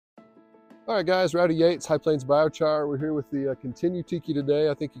All right, guys, Rowdy Yates, High Plains Biochar. We're here with the Continutiki today.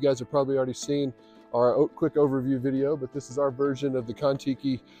 I think you guys have probably already seen our quick overview video, but this is our version of the Kon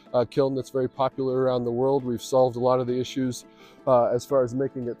Tiki kiln that's very popular around the world. We've solved a lot of the issues as far as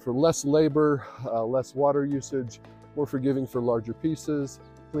making it for less labor, less water usage, more forgiving for larger pieces,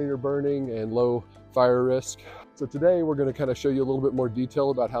 cleaner burning, and low fire risk. So today we're going to kind of show you a little bit more detail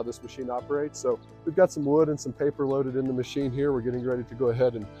about how this machine operates. So we've got some wood and some paper loaded in the machine here. We're getting ready to go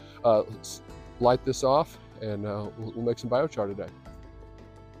ahead and light this off, and we'll make some biochar today.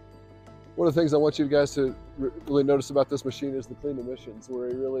 One of the things I want you guys to really notice about this machine is the clean emissions.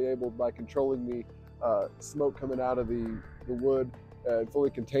 We're really able, by controlling the smoke coming out of the wood and fully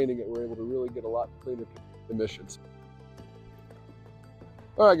containing it, we're able to really get a lot cleaner emissions.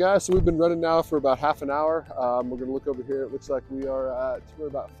 All right, guys, so we've been running now for about half an hour. We're going to look over here. It looks like we're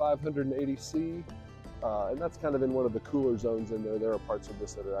about 580 C, and that's kind of in one of the cooler zones in there. There are parts of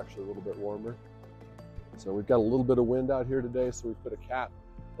this that are actually a little bit warmer. So we've got a little bit of wind out here today, so we've put a cap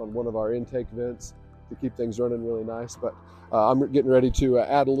on one of our intake vents to keep things running really nice. But I'm getting ready to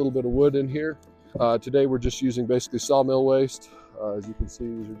add a little bit of wood in here. Today we're just using basically sawmill waste. As you can see,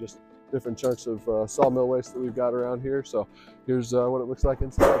 these are just different chunks of sawmill waste that we've got around here. So here's what it looks like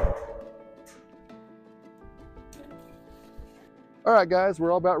inside. All right, guys,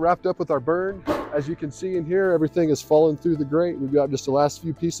 we're all about wrapped up with our burn. As you can see in here, everything is falling through the grate. We've got just the last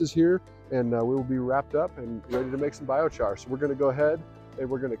few pieces here, and we will be wrapped up and ready to make some biochar. So we're going to go ahead and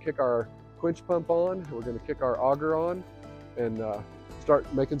we're going to kick our quench pump on. We're going to kick our auger on and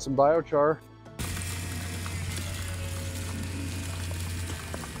start making some biochar.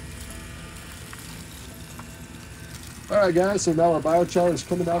 All right, guys, so now our biochar is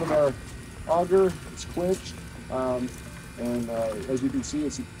coming out of our auger. It's quenched, and as you can see,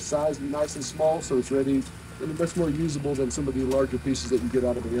 it's sized nice and small, so it's ready and much more usable than some of the larger pieces that you get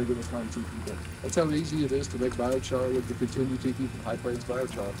out of the regular Kon Tiki. But that's how easy it is to make biochar with the Continutiki from High Plains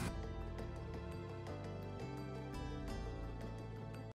Biochar.